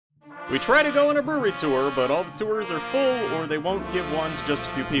We try to go on a brewery tour, but all the tours are full or they won't give one to just a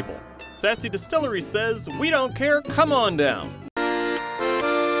few people. Sasse Distillery says, "We don't care, come on down."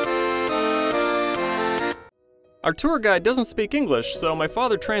 Our tour guide doesn't speak English, so my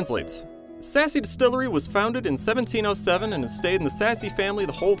father translates. Sasse Distillery was founded in 1707 and has stayed in the Sasse family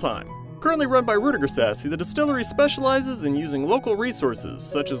the whole time. Currently run by Rudiger Sasse, the distillery specializes in using local resources,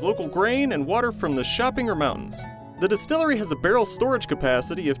 such as local grain and water from the Schoppinger Mountains. The distillery has a barrel storage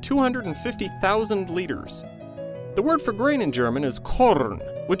capacity of 250,000 liters. The word for grain in German is Korn,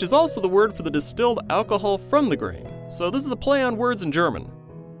 which is also the word for the distilled alcohol from the grain, so this is a play on words in German.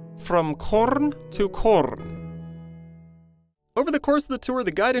 From Korn to Korn. Over the course of the tour, the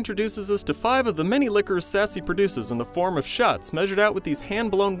guide introduces us to 5 of the many liquors Sasse produces in the form of shots measured out with these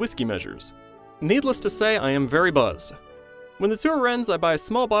hand-blown whiskey measures. Needless to say, I am very buzzed. When the tour ends, I buy a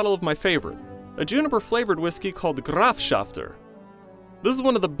small bottle of my favorite, a juniper-flavored whiskey called Grafschafter. This is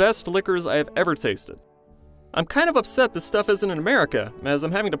one of the best liquors I have ever tasted. I'm kind of upset this stuff isn't in America, as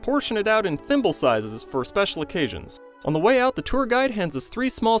I'm having to portion it out in thimble sizes for special occasions. On the way out, the tour guide hands us 3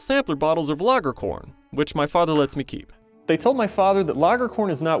 small sampler bottles of Lagerkorn, which my father lets me keep. They told my father that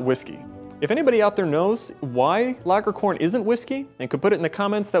Lagerkorn is not whiskey. If anybody out there knows why Lagerkorn isn't whiskey and could put it in the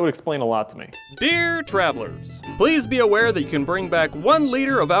comments, that would explain a lot to me. Dear travelers, please be aware that you can bring back 1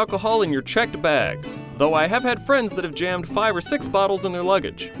 liter of alcohol in your checked bag. Though I have had friends that have jammed 5 or 6 bottles in their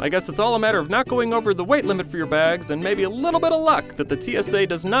luggage. I guess it's all a matter of not going over the weight limit for your bags and maybe a little bit of luck that the TSA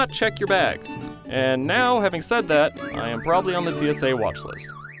does not check your bags. And now, having said that, I am probably on the TSA watch list.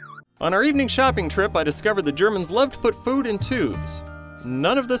 On our evening shopping trip, I discovered the Germans love to put food in tubes.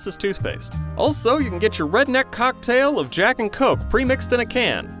 None of this is toothpaste. Also, you can get your redneck cocktail of Jack and Coke pre-mixed in a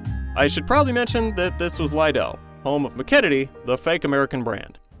can. I should probably mention that this was Lidl, home of McKennedy, the fake American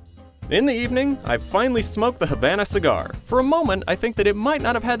brand. In the evening, I finally smoked the Havana cigar. For a moment, I think that it might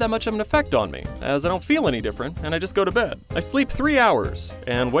not have had that much of an effect on me, as I don't feel any different, and I just go to bed. I sleep 3 hours,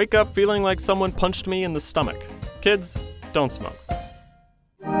 and wake up feeling like someone punched me in the stomach. Kids, don't smoke.